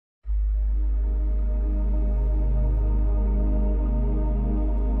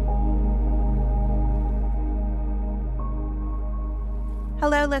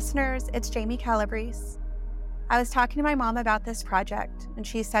Hello, listeners. It's Jamie Calabrese. I was talking to my mom about this project, and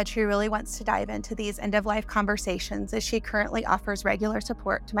she said she really wants to dive into these end-of-life conversations as she currently offers regular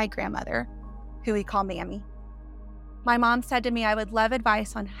support to my grandmother, who we call Mammy. My mom said to me I would love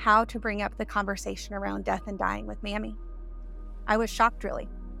advice on how to bring up the conversation around death and dying with Mammy. I was shocked, really.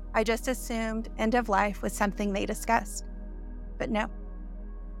 I just assumed end of life was something they discussed. But no.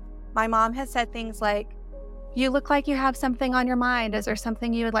 My mom has said things like, "You look like you have something on your mind. Is there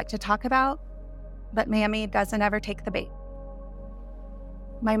something you would like to talk about?" But Mammy doesn't ever take the bait.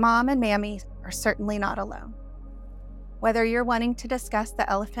 My mom and Mammy are certainly not alone. Whether you're wanting to discuss the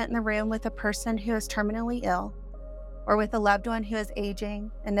elephant in the room with a person who is terminally ill, or with a loved one who is aging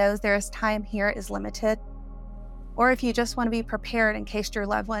and knows there is time here is limited, or if you just want to be prepared in case your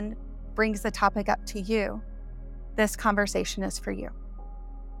loved one brings the topic up to you, this conversation is for you.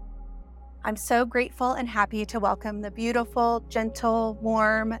 I'm so grateful and happy to welcome the beautiful, gentle,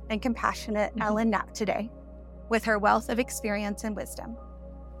 warm, and compassionate Ellen Knapp today with her wealth of experience and wisdom.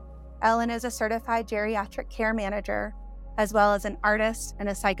 Ellen is a certified geriatric care manager, as well as an artist and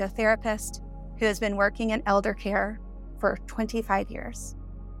a psychotherapist who has been working in elder care for 25 years.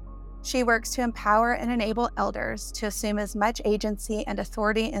 She works to empower and enable elders to assume as much agency and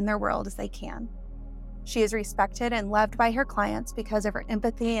authority in their world as they can. She is respected and loved by her clients because of her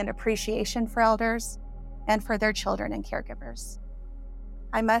empathy and appreciation for elders and for their children and caregivers.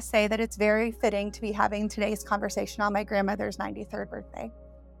 I must say that it's very fitting to be having today's conversation on my grandmother's 93rd birthday.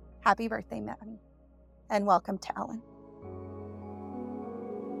 Happy birthday, Mammy, and welcome to Ellen.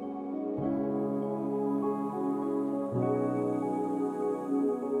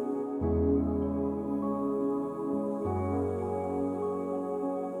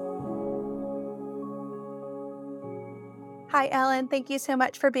 Hi, Ellen. Thank you so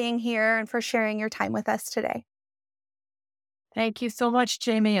much for being here and for sharing your time with us today. Thank you so much,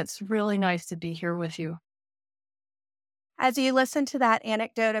 Jamie. It's really nice to be here with you. As you listened to that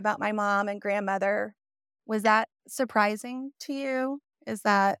anecdote about my mom and grandmother, was that surprising to you? Is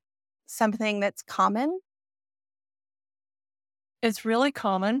that something that's common? It's really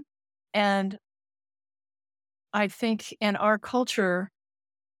common. And I think in our culture,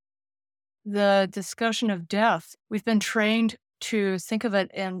 the discussion of death, we've been trained to think of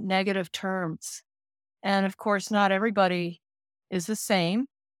it in negative terms. And of course, not everybody is the same,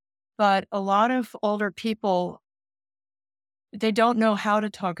 but a lot of older people, they don't know how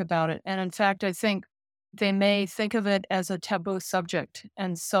to talk about it. And in fact, I think they may think of it as a taboo subject.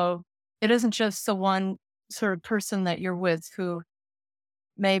 And so it isn't just the one sort of person that you're with who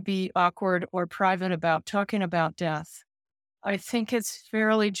may be awkward or private about talking about death. I think it's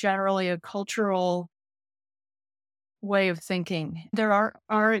fairly generally a cultural way of thinking. There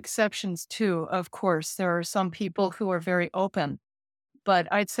are exceptions too, of course. There are some people who are very open. But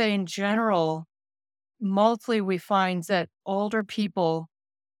I'd say in general, mostly we find that older people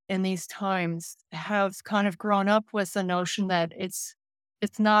in these times have kind of grown up with the notion that it's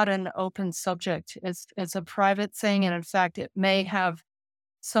not an open subject. It's a private thing. And in fact, it may have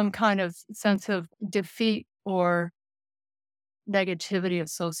some kind of sense of defeat or negativity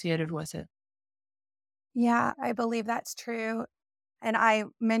associated with it. Yeah, I believe that's true. And I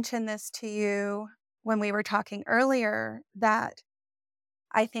mentioned this to you when we were talking earlier that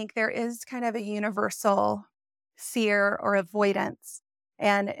I think there is kind of a universal fear or avoidance.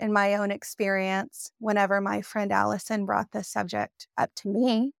 And in my own experience, whenever my friend Allison brought this subject up to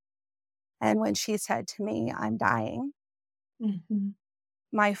me, and when she said to me, "I'm dying,"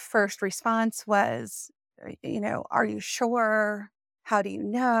 my first response was, "Are you sure? How do you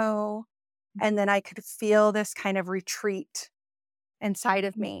know?" And then I could feel this kind of retreat inside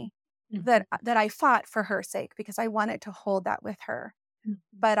of me that I fought for her sake because I wanted to hold that with her.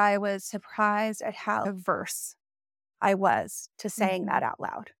 But I was surprised at how averse I was to saying that out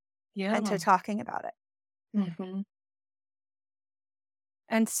loud and to talking about it.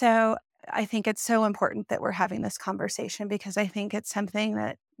 And so I think it's so important that we're having this conversation because I think it's something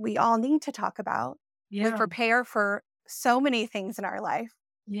that we all need to talk about. We prepare for so many things in our life.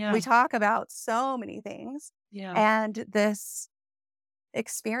 We talk about so many things. And this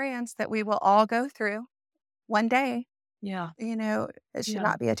experience that we will all go through one day, it should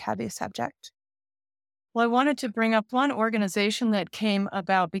not be a taboo subject. Well, I wanted to bring up one organization that came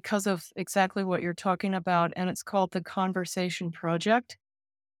about because of exactly what you're talking about, and it's called the Conversation Project.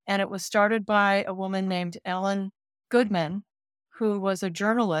 And it was started by a woman named Ellen Goodman, who was a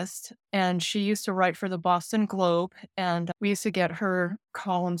journalist, and she used to write for the Boston Globe. And we used to get her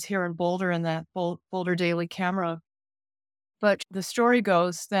columns here in Boulder in that Boulder Daily Camera. But the story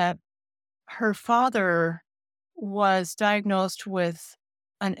goes that her father was diagnosed with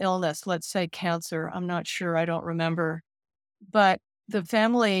an illness, let's say cancer. I'm not sure. I don't remember. But the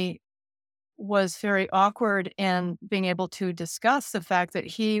family was very awkward in being able to discuss the fact that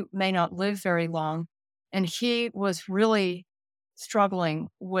he may not live very long. And he was really struggling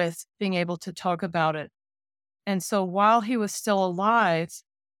with being able to talk about it. And so while he was still alive,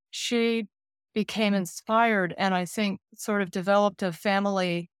 she became inspired and I think sort of developed a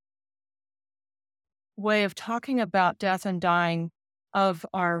family way of talking about death and dying of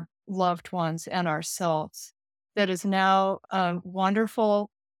our loved ones and ourselves that is now a wonderful,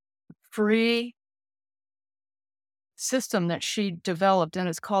 free system that she developed. And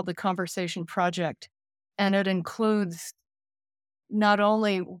it's called the Conversation Project. And it includes not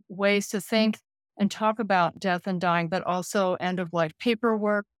only ways to think and talk about death and dying, but also end of life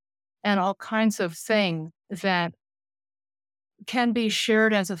paperwork and all kinds of things that can be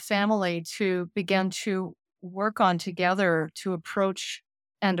shared as a family to begin to work on together to approach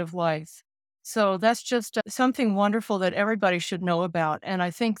end of life. So that's just something wonderful that everybody should know about. And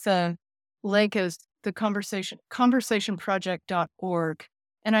I think the link is the conversationproject.org.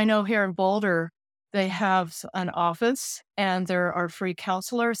 And I know here in Boulder, they have an office and there are free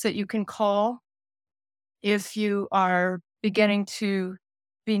counselors that you can call if you are beginning to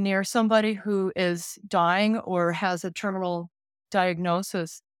be near somebody who is dying or has a terminal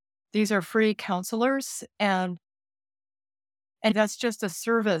diagnosis. These are free counselors and that's just a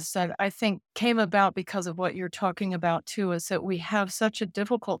service that I think came about because of what you're talking about too, is that we have such a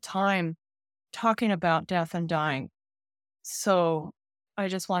difficult time talking about death and dying. So I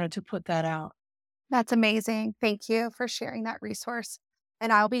just wanted to put that out. That's amazing. Thank you for sharing that resource.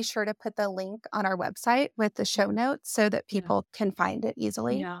 And I'll be sure to put the link on our website with the show notes so that Yeah. people can find it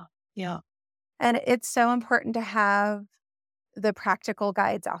easily. Yeah. Yeah. And it's so important to have the practical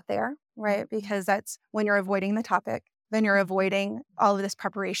guides out there, right? Because that's when you're avoiding the topic, then you're avoiding all of this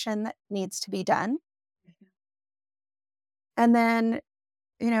preparation that needs to be done. And then,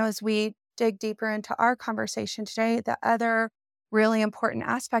 as we dig deeper into our conversation today, the other really important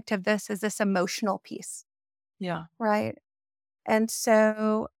aspect of this is this emotional piece, Yeah. right? And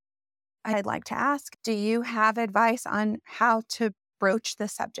so I'd like to ask, do you have advice on how to broach the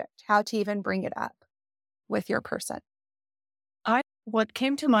subject, how to even bring it up with your person? What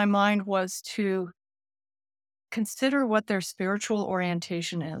came to my mind was to consider what their spiritual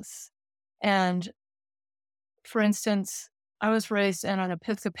orientation is. And for instance, I was raised in an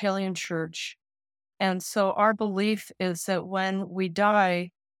Episcopalian church. And so our belief is that when we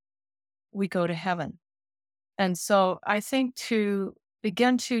die, we go to heaven. And so I think to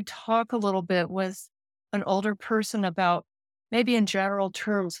begin to talk a little bit with an older person about maybe in general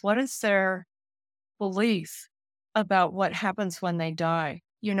terms, what is their belief about what happens when they die?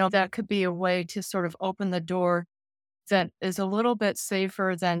 That could be a way to sort of open the door that is a little bit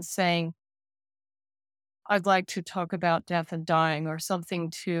safer than saying, I'd like to talk about death and dying or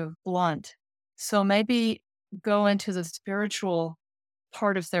something too blunt. So maybe go into the spiritual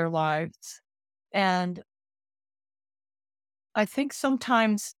part of their lives. And I think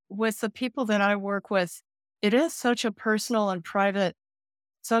sometimes with the people that I work with, it is such a personal and private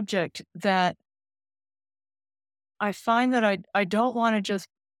subject that I find that I don't want to just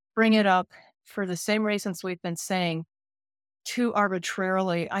bring it up for the same reasons we've been saying too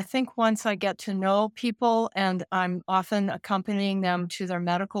arbitrarily. I think once I get to know people and I'm often accompanying them to their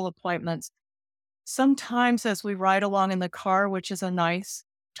medical appointments, sometimes as we ride along in the car, which is a nice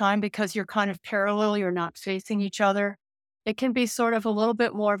time because you're kind of parallel, you're not facing each other, it can be sort of a little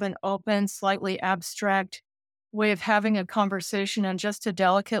bit more of an open, slightly abstract way of having a conversation and just to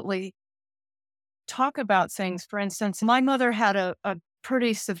delicately talk about things. For instance, my mother had a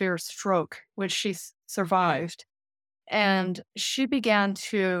pretty severe stroke, which she survived. And she began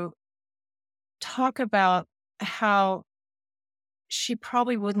to talk about how she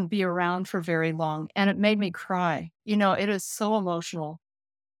probably wouldn't be around for very long. And it made me cry. It is so emotional.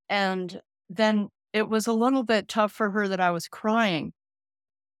 And then it was a little bit tough for her that I was crying.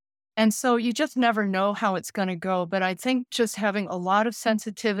 And so you just never know how it's going to go. But I think just having a lot of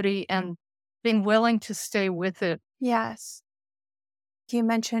sensitivity and being willing to stay with it. Yes. You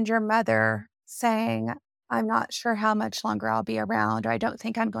mentioned your mother saying, I'm not sure how much longer I'll be around, or I don't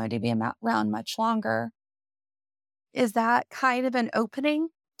think I'm going to be around much longer. Is that kind of an opening?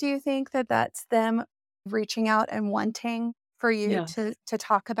 Do you think that that's them reaching out and wanting for you Yes. to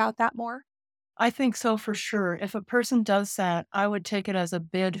talk about that more? I think so for sure. If a person does that, I would take it as a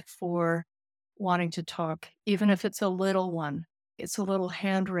bid for wanting to talk, even if it's a little one. It's a little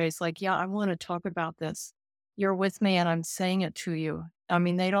hand raise, like, yeah, I want to talk about this. You're with me and I'm saying it to you. I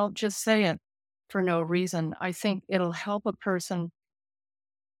mean, they don't just say it for no reason. I think it'll help a person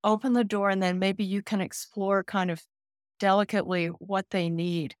open the door, and then maybe you can explore kind of delicately what they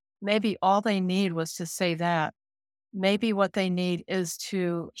need. Maybe all they need was to say that. Maybe what they need is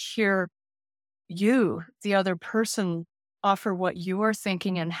to hear you, the other person, offer what you are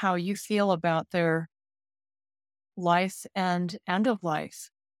thinking and how you feel about their life and end of life.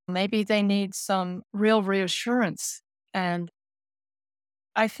 Maybe they need some real reassurance. And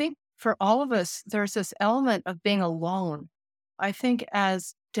I think for all of us, there's this element of being alone. I think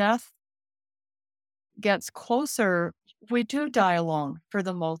as death gets closer, we do die alone for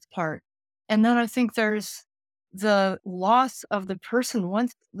the most part. And then I think there's the loss of the person.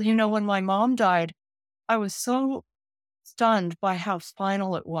 Once, when my mom died, I was so stunned by how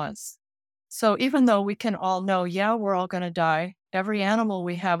final it was. So even though we can all know, yeah, we're all going to die, every animal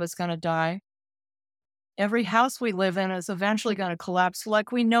we have is going to die, every house we live in is eventually going to collapse,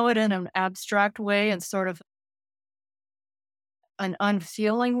 like we know it in an abstract way and sort of an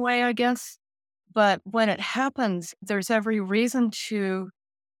unfeeling way, I guess. But when it happens, there's every reason to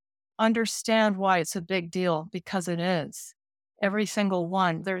understand why it's a big deal, because it is. Every single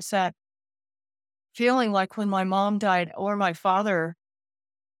one. There's that feeling like when my mom died or my father,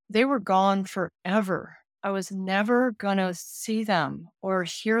 they were gone forever. I was never going to see them or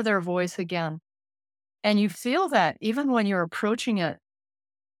hear their voice again. And you feel that even when you're approaching it.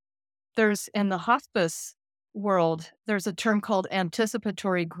 There's in the hospice world, there's a term called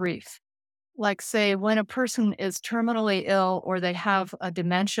anticipatory grief. Like, say, when a person is terminally ill or they have a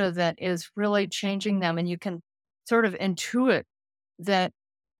dementia that is really changing them, and you can sort of intuit that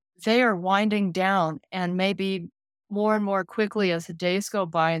they are winding down and maybe more and more quickly as the days go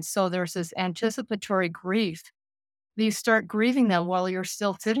by. And so there's this anticipatory grief. You start grieving them while you're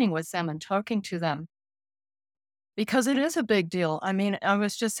still sitting with them and talking to them because it is a big deal. I mean, I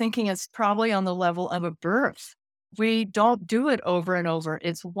was just thinking it's probably on the level of a birth. We don't do it over and over,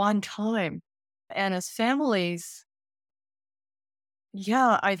 it's one time. And as families,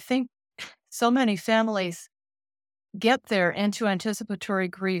 yeah, I think so many families get there into anticipatory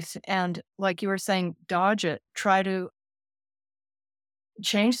grief and, like you were saying, dodge it, try to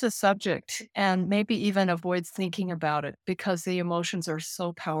change the subject and maybe even avoid thinking about it because the emotions are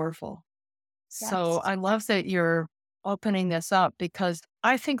so powerful. So Yes. I love that you're opening this up because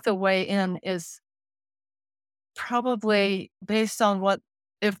I think the way in is probably based on what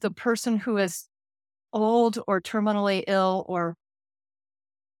if the person who is old or terminally ill or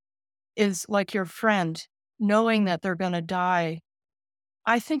is like your friend, knowing that they're going to die.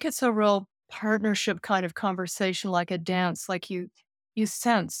 I think it's a real partnership kind of conversation, like a dance, like you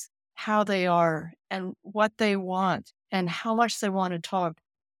sense how they are and what they want and how much they want to talk.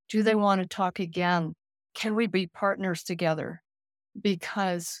 Do they want to talk again? Can we be partners together?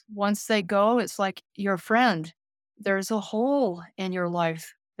 Because once they go, it's like your friend. There's a hole in your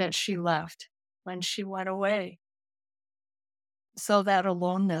life that she left when she went away. So that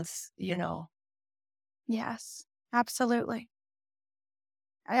aloneness. Yes, absolutely.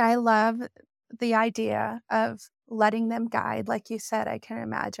 I love the idea of letting them guide. Like you said, I can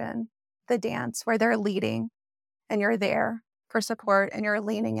imagine the dance where they're leading and you're there for support and you're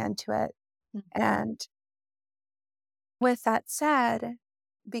leaning into it. Mhm. And with that said,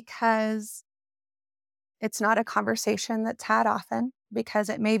 because it's not a conversation that's had often, because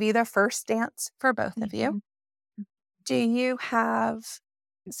it may be the first dance for both of you, Mhm. do you have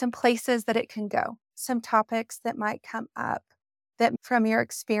some places that it can go? Some topics that might come up that, from your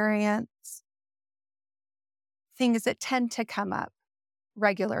experience, things that tend to come up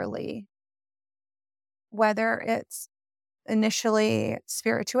regularly, whether it's initially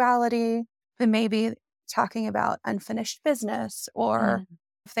spirituality, but maybe talking about unfinished business, or Mm.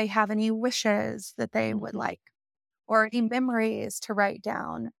 if they have any wishes that they would Mhm. like, or any memories to write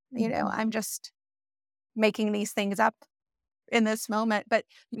down. Mhm. I'm just making these things up in this moment, but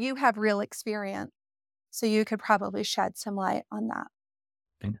you have real experience. So you could probably shed some light on that.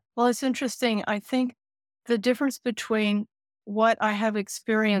 Well, it's interesting. I think the difference between what I have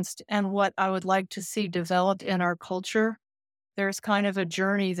experienced and what I would like to see developed in our culture, there's kind of a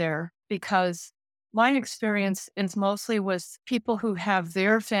journey there because my experience is mostly with people who have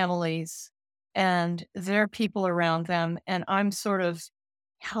their families and their people around them. And I'm sort of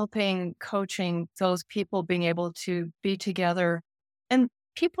helping, coaching those people being able to be together. And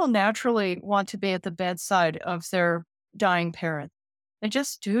people naturally want to be at the bedside of their dying parent. They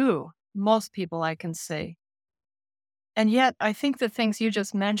just do. Most people, I can say. And yet, I think the things you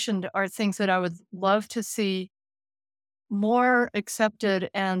just mentioned are things that I would love to see more accepted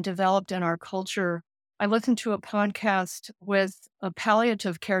and developed in our culture. I listened to a podcast with a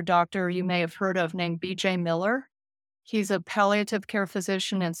palliative care doctor you may have heard of named BJ Miller. He's a palliative care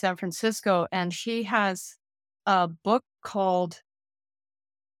physician in San Francisco, and he has a book called,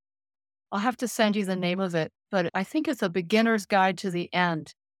 I'll have to send you the name of it, but I think it's A Beginner's Guide to the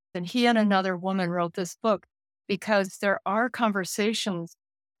End. And he and another woman wrote this book because there are conversations,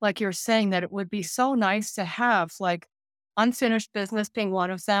 like you're saying, that it would be so nice to have, like unfinished business being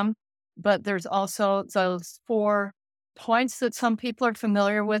one of them. But there's also those 4 points that some people are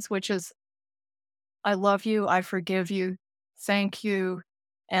familiar with, which is I love you, I forgive you, thank you.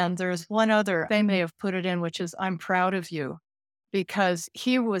 And there's one other they may have put it in, which is I'm proud of you. Because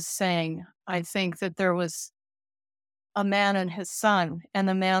he was saying, I think that there was a man and his son, and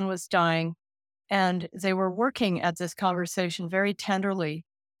the man was dying, and they were working at this conversation very tenderly,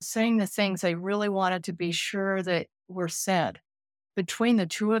 saying the things they really wanted to be sure that were said between the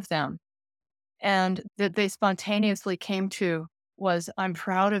two of them. And that they spontaneously came to was, I'm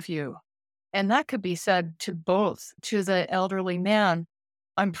proud of you. And that could be said to both, to the elderly man,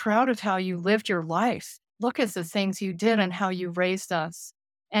 I'm proud of how you lived your life. Look at the things you did and how you raised us.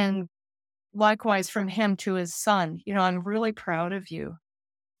 And likewise from him to his son, I'm really proud of you.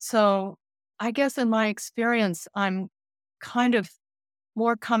 So I guess in my experience, I'm kind of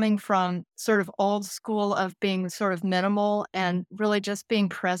more coming from sort of old school of being sort of minimal and really just being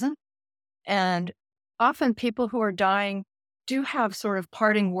present. And often people who are dying do have sort of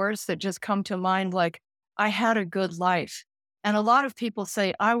parting words that just come to mind, like, I had a good life. And a lot of people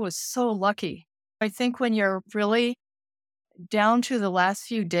say, I was so lucky. I think when you're really down to the last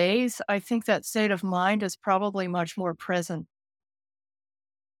few days, I think that state of mind is probably much more present.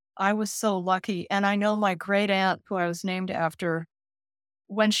 I was so lucky. And I know my great aunt, who I was named after,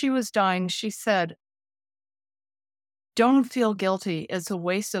 when she was dying, she said, don't feel guilty. It's a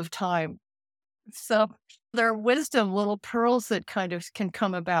waste of time. So there are wisdom, little pearls that kind of can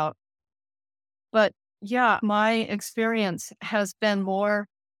come about. But yeah, my experience has been more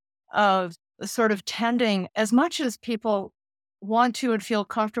of sort of tending, as much as people want to and feel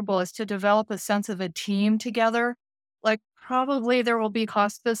comfortable, is to develop a sense of a team together. Like probably there will be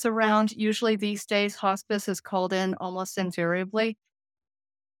hospice around. Usually these days, hospice is called in almost invariably.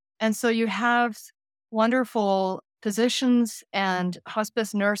 And so you have wonderful physicians and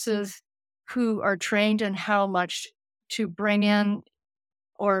hospice nurses who are trained in how much to bring in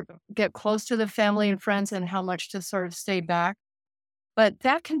or get close to the family and friends and how much to sort of stay back. But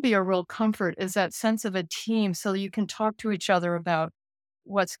that can be a real comfort, is that sense of a team so you can talk to each other about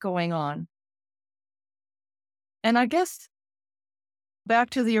what's going on. And I guess back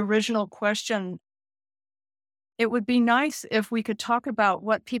to the original question, it would be nice if we could talk about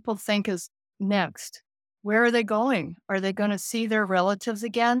what people think is next. Where are they going? Are they going to see their relatives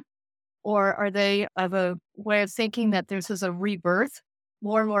again? Or are they of a way of thinking that this is a rebirth?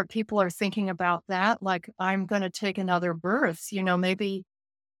 More and more people are thinking about that. Like, I'm going to take another birth. Maybe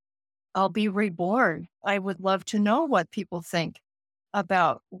I'll be reborn. I would love to know what people think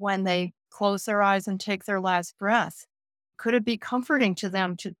about when they close their eyes and take their last breath. Could it be comforting to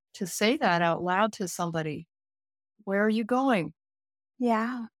them to say that out loud to somebody? Where are you going?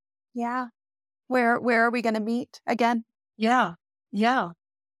 Yeah. Yeah. Where are we going to meet again? Yeah. Yeah.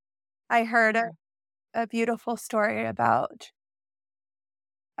 I heard a beautiful story about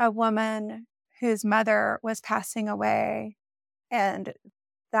a woman whose mother was passing away. And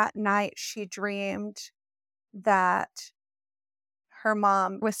that night she dreamed that her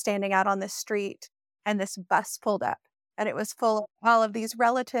mom was standing out on the street and this bus pulled up and it was full of all of these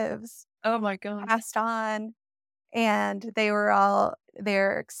relatives Oh my God. passed on. And they were all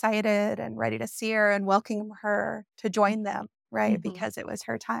they're excited and ready to see her and welcome her to join them, right? Mhm. Because it was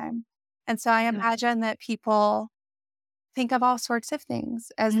her time. And so I Yeah. imagine that people think of all sorts of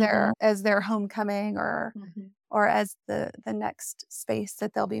things as Mhm. their homecoming Mhm. or as the next space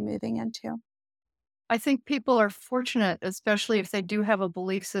that they'll be moving into. I think people are fortunate, especially if they do have a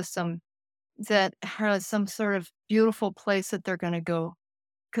belief system that has some sort of beautiful place that they're going to go.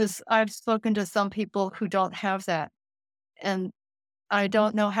 Because I've spoken to some people who don't have that. And I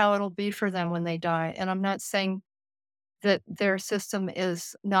don't know how it'll be for them when they die. And I'm not saying that their system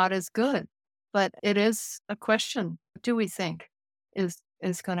is not as good, but it is a question. What do we think is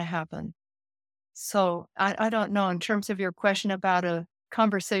going to happen? So I don't know, in terms of your question about a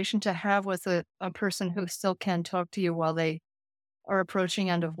conversation to have with a person who still can talk to you while they are approaching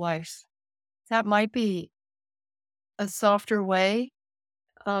end of life. That might be a softer way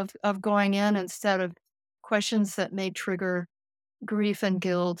of going in instead of questions that may trigger grief and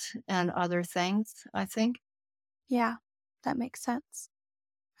guilt and other things, I think. Yeah, that makes sense.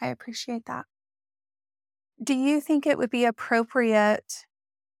 I appreciate that. Do you think it would be appropriate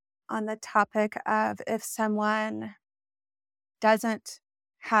on the topic of if someone doesn't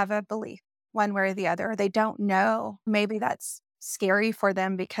have a belief one way or the other. They don't know. Maybe that's scary for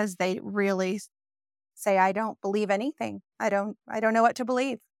them because they really say, I don't believe anything. I don't know what to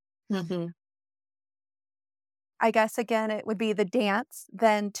believe. Hmm. I guess again, it would be the dance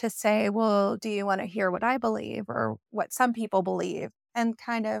then to say, well, do you want to hear what I believe or what some people believe and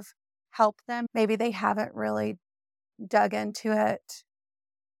kind of help them? Maybe they haven't really dug into it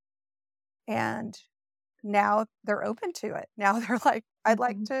and now they're open to it. Now they're like, I'd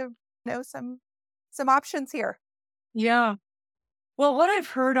like Hmm. to know some options here. Yeah. Well, what I've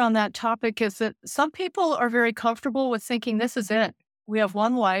heard on that topic is that some people are very comfortable with thinking this is it. We have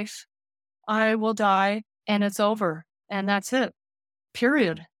one life. I will die and it's over. And that's it.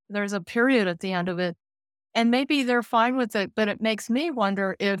 Period. There's a period at the end of it. And maybe they're fine with it, but it makes me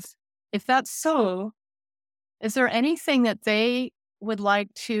wonder if that's so, is there anything that they would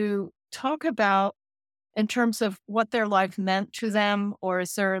like to talk about in terms of what their life meant to them? Or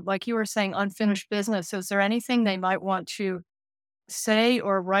is there, like you were saying, unfinished business? Is there anything they might want to say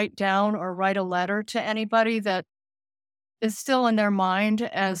or write down or write a letter to anybody that is still in their mind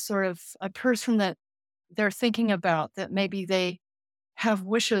as sort of a person that they're thinking about, that maybe they have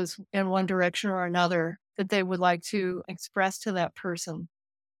wishes in one direction or another that they would like to express to that person?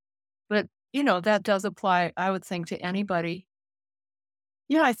 But, that does apply, I would think, to anybody.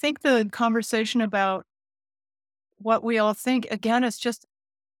 Yeah, I think the conversation about what we all think, again, is just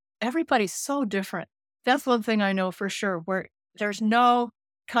everybody's so different. That's one thing I know for sure, where there's no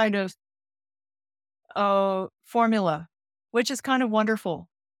kind of formula, which is kind of wonderful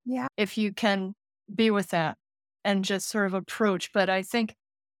Yeah. if you can be with that and just sort of approach. But I think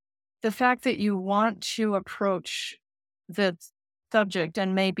the fact that you want to approach the subject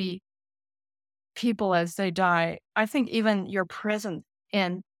and maybe people as they die, I think even your presence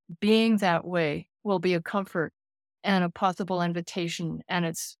in being that way will be a comfort and a possible invitation. And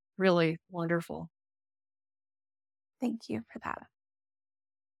it's really wonderful. Thank you for that.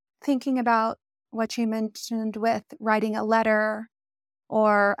 Thinking about what you mentioned with writing a letter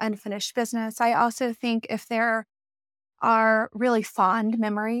or unfinished business, I also think if there are really fond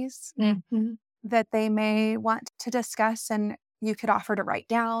memories Mhm. that they may want to discuss and you could offer to write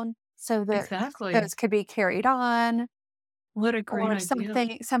down so that Exactly. those could be carried on What a great or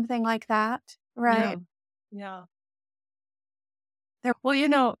idea. something like that, Yeah. right? Yeah. There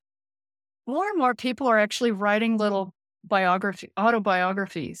Well, more and more people are actually writing little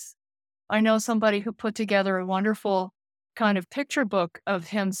autobiographies. I know somebody who put together a wonderful kind of picture book of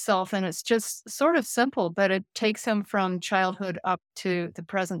himself, and it's just sort of simple, but it takes him from childhood up to the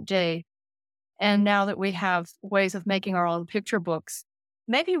present day. And now that we have ways of making our own picture books,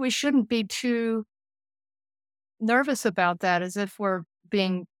 maybe we shouldn't be too nervous about that as if we're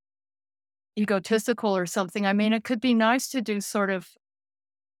being egotistical or something. I mean, it could be nice to do sort of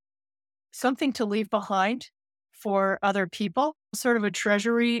something to leave behind for other people, sort of a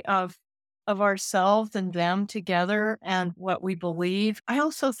treasury of ourselves and them together and what we believe. I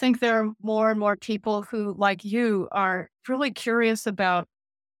also think there are more and more people who, like you, are really curious about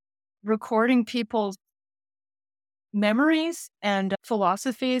recording people's memories and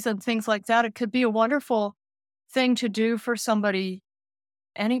philosophies and things like that. It could be a wonderful thing to do for somebody,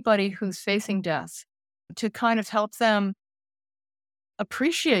 anybody who's facing death, to kind of help them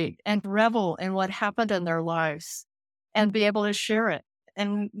appreciate and revel in what happened in their lives and be able to share it.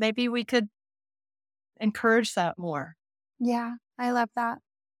 And maybe we could encourage that more. Yeah, I love that.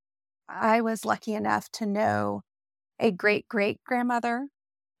 I was lucky enough to know a great grandmother.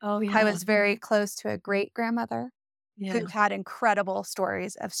 Oh, I yeah. was very close to a great grandmother who Yeah. had incredible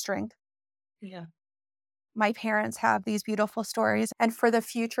stories of strength. Yeah. My parents have these beautiful stories, and for the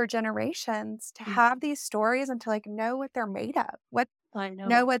future generations to Mm. have these stories and to, like, know what they're made of, what I know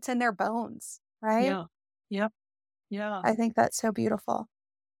know. what's in their bones, right? Yeah. Yep. Yeah. I think that's so beautiful.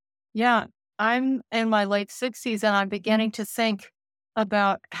 Yeah. I'm in my late 60s and I'm beginning to think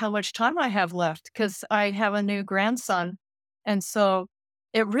about how much time I have left because I have a new grandson. And so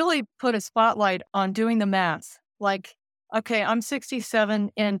it really put a spotlight on doing the math. Like, okay, I'm 67.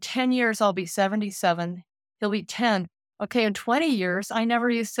 In 10 years, I'll be 77. He'll be 10. Okay, in 20 years, I never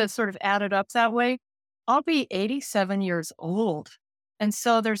used to sort of add it up that way. I'll be 87 years old. And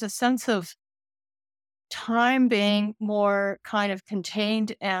so there's a sense of time being more kind of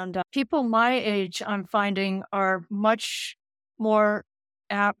contained. And people my age, I'm finding, are much more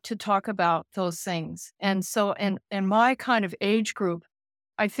apt to talk about those things. And so, in my kind of age group,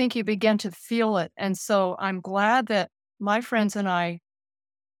 I think you begin to feel it. And so, I'm glad that my friends and I,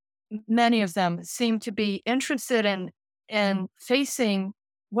 many of them, seem to be interested in facing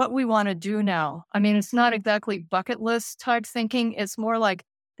what we want to do now. I mean, it's not exactly bucket list type thinking. It's more like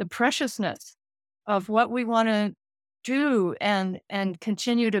the preciousness of what we want to do and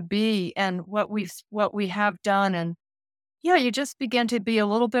continue to be and what we have done. And yeah, you just begin to be a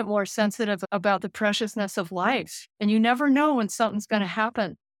little bit more sensitive about the preciousness of life. And you never know when something's going to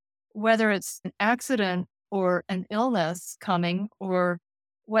happen, whether it's an accident or an illness coming or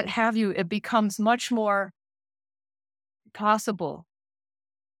what have you. It becomes much more possible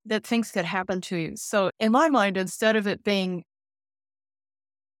that things could happen to you. So in my mind, instead of it being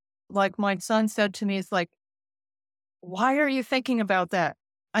like my son said to me, it's like, why are you thinking about that?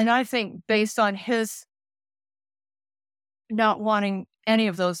 And I think based on his not wanting any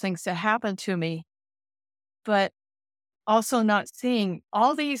of those things to happen to me, but also not seeing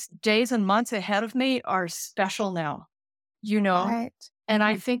all these days and months ahead of me are special now, you know? Right. And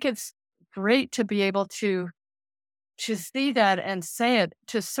I think it's great to be able to see that and say it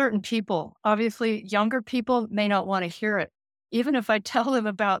to certain people. Obviously, younger people may not want to hear it. Even if I tell them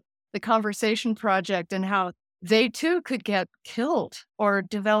about the conversation project and how they too could get killed or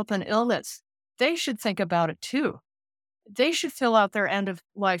develop an illness, they should think about it too. They should fill out their end of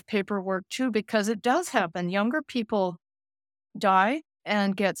life paperwork too, because it does happen. Younger people die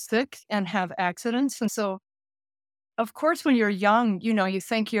and get sick and have accidents. And so, of course, when you're young, you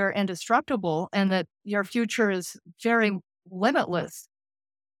think you're indestructible and that your future is very limitless.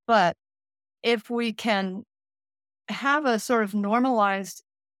 But if we can have a sort of normalized,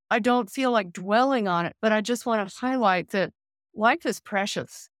 I don't feel like dwelling on it, but I just want to highlight that life is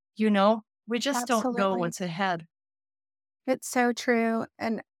precious. We just don't know Absolutely. what's ahead. It's so true.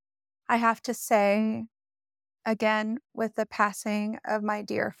 And I have to say, again, with the passing of my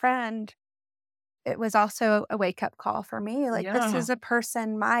dear friend, it was also a wake up call for me. Like, this Yeah. is a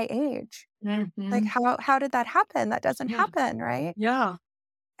person my age. Like, Hmm. how did that happen? That doesn't Yeah. happen, right? Yeah.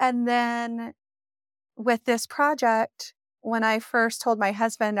 And then with this project, when I first told my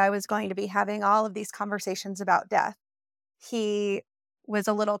husband I was going to be having all of these conversations about death, he was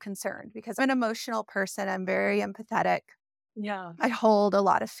a little concerned because I'm an emotional person. I'm very empathetic. Yeah. I hold a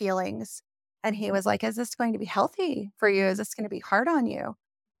lot of feelings. And he was like, is this going to be healthy for you? Is this going to be hard on you?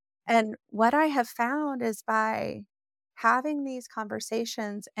 And what I have found is by having these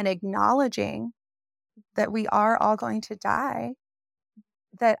conversations and acknowledging that we are all going to die,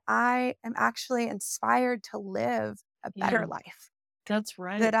 that I am actually inspired to live a better Yeah. life. That's That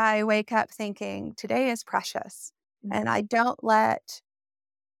right. I wake up thinking today is precious Mm. and I don't let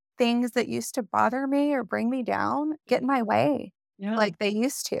things that used to bother me or bring me down get in my way Yeah. like they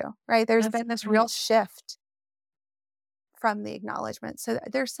used to, right? There's That's been this right. real shift from the acknowledgement. So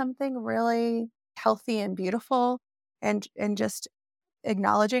there's something really healthy and beautiful and just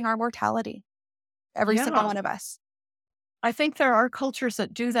acknowledging our mortality, every single Yeah. one of us. I think there are cultures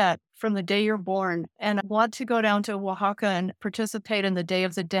that do that from the day you're born. And I want to go down to Oaxaca and participate in the Day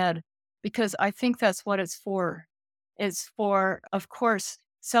of the Dead because I think that's what it's for. It's for, of course,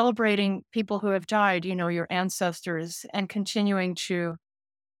 celebrating people who have died, your ancestors, and continuing to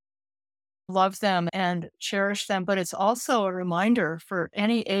love them and cherish them. But it's also a reminder for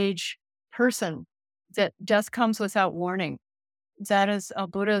any age person that death comes without warning. That is a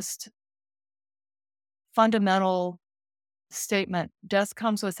Buddhist fundamental statement. Death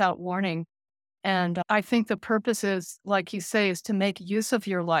comes without warning. And I think the purpose is, like you say, is to make use of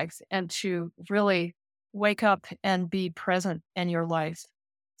your life and to really wake up and be present in your life.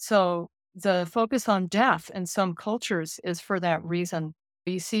 So the focus on death in some cultures is for that reason.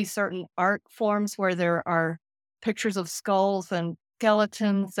 You see certain art forms where there are pictures of skulls and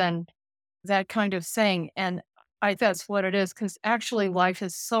skeletons and that kind of thing. And that's what it is, because actually life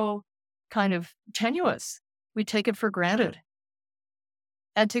is so kind of tenuous. We take it for granted.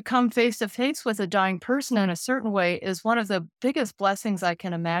 And to come face to face with a dying person in a certain way is one of the biggest blessings I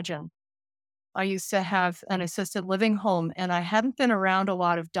can imagine. I used to have an assisted living home, and I hadn't been around a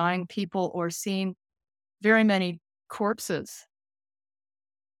lot of dying people or seen very many corpses.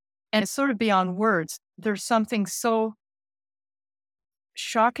 And it's sort of beyond words. There's something so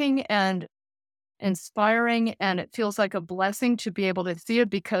shocking and inspiring, and it feels like a blessing to be able to see it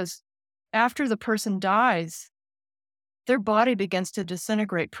because after the person dies, their body begins to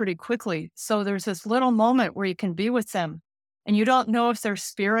disintegrate pretty quickly. So there's this little moment where you can be with them and you don't know if their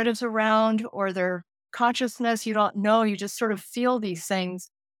spirit is around or their consciousness. You don't know. You just sort of feel these things.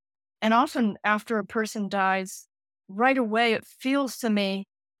 And often after a person dies, right away, it feels to me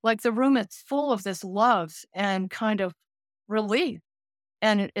like the room is full of this love and kind of relief.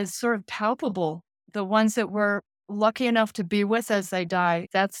 And it is sort of palpable. The ones that we're lucky enough to be with as they die,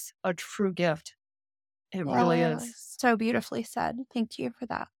 that's a true gift. It really is. So beautifully said. Thank you for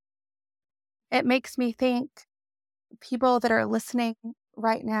that. It makes me think people that are listening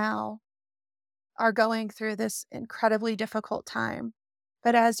right now are going through this incredibly difficult time.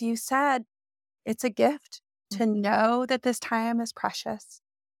 But as you said, it's a gift to Mhm. know that this time is precious,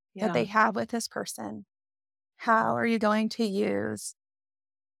 that Yeah. they have with this person. How are you going to use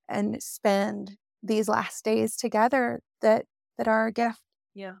and spend these last days together that are a gift?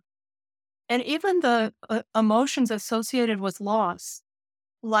 Yeah. And even the emotions associated with loss,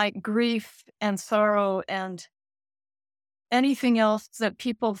 like grief and sorrow and anything else that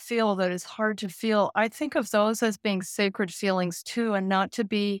people feel that is hard to feel, I think of those as being sacred feelings too, and not to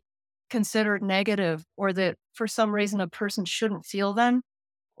be considered negative or that for some reason a person shouldn't feel them,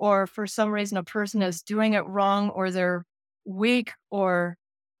 or for some reason a person is doing it wrong or they're weak or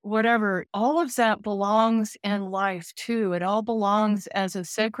whatever. All of that belongs in life too. It all belongs as a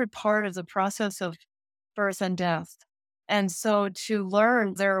sacred part of the process of birth and death. And so to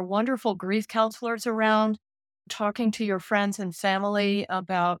learn, there are wonderful grief counselors around, talking to your friends and family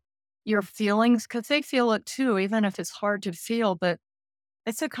about your feelings, because they feel it too, even if it's hard to feel. But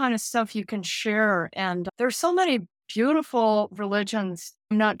it's the kind of stuff you can share. And there's so many beautiful religions.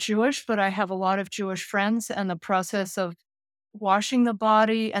 I'm not Jewish, but I have a lot of Jewish friends, and the process of washing the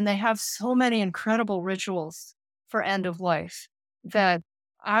body. And they have so many incredible rituals for end of life that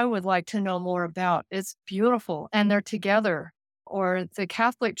I would like to know more about. It's beautiful. And they're together. Or the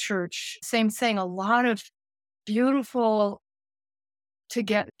Catholic Church, same thing, a lot of beautiful to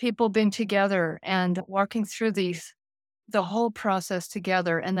get people being together and walking through the whole process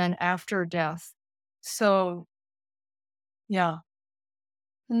together and then after death. So, yeah,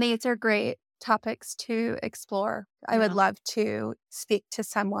 And these are great topics to explore. I would yeah. love to speak to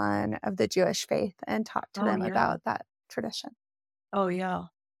someone of the Jewish faith and talk to Oh, them yeah. about that tradition. Oh, yeah.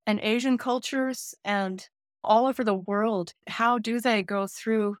 And Asian cultures and all over the world, how do they go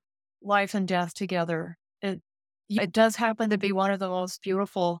through life and death together? It does happen to be one of the most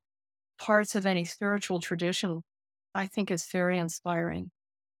beautiful parts of any spiritual tradition. I think it's very inspiring.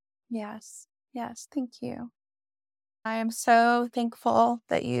 Yes. Yes. Thank you. I am so thankful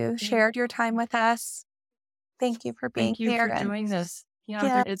that you Yeah. shared your time with us. Thank you for being Thank you here. for And doing this. Yeah,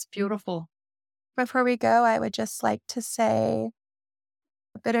 yeah, it's beautiful. before we go, I would just like to say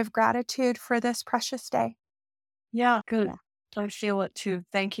a bit of gratitude for this precious day. Yeah, good. Yeah. I feel it too.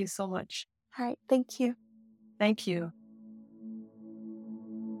 Thank you so much. All right. Thank you. Thank you.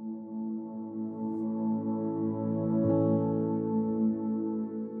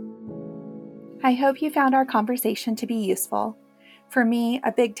 I hope you found our conversation to be useful. For me,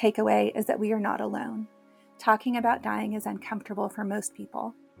 a big takeaway is that we are not alone. Talking about dying is uncomfortable for most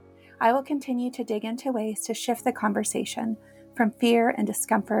people. I will continue to dig into ways to shift the conversation from fear and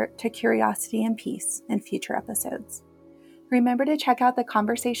discomfort to curiosity and peace in future episodes. Remember to check out the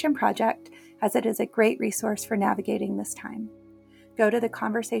Conversation Project, as it is a great resource for navigating this time. Go to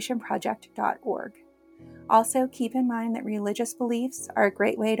theconversationproject.org. Also, keep in mind that religious beliefs are a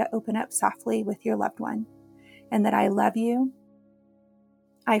great way to open up softly with your loved one, and that I love you,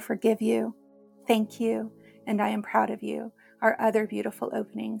 I forgive you, thank you, and I am proud of you are other beautiful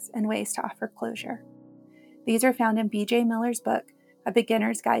openings and ways to offer closure. These are found in B.J. Miller's book, A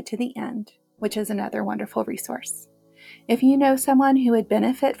Beginner's Guide to the End, which is another wonderful resource. If you know someone who would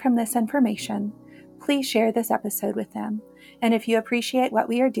benefit from this information, please share this episode with them. And if you appreciate what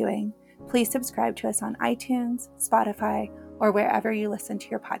we are doing, please subscribe to us on iTunes, Spotify, or wherever you listen to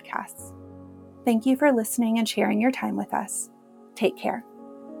your podcasts. Thank you for listening and sharing your time with us. Take care.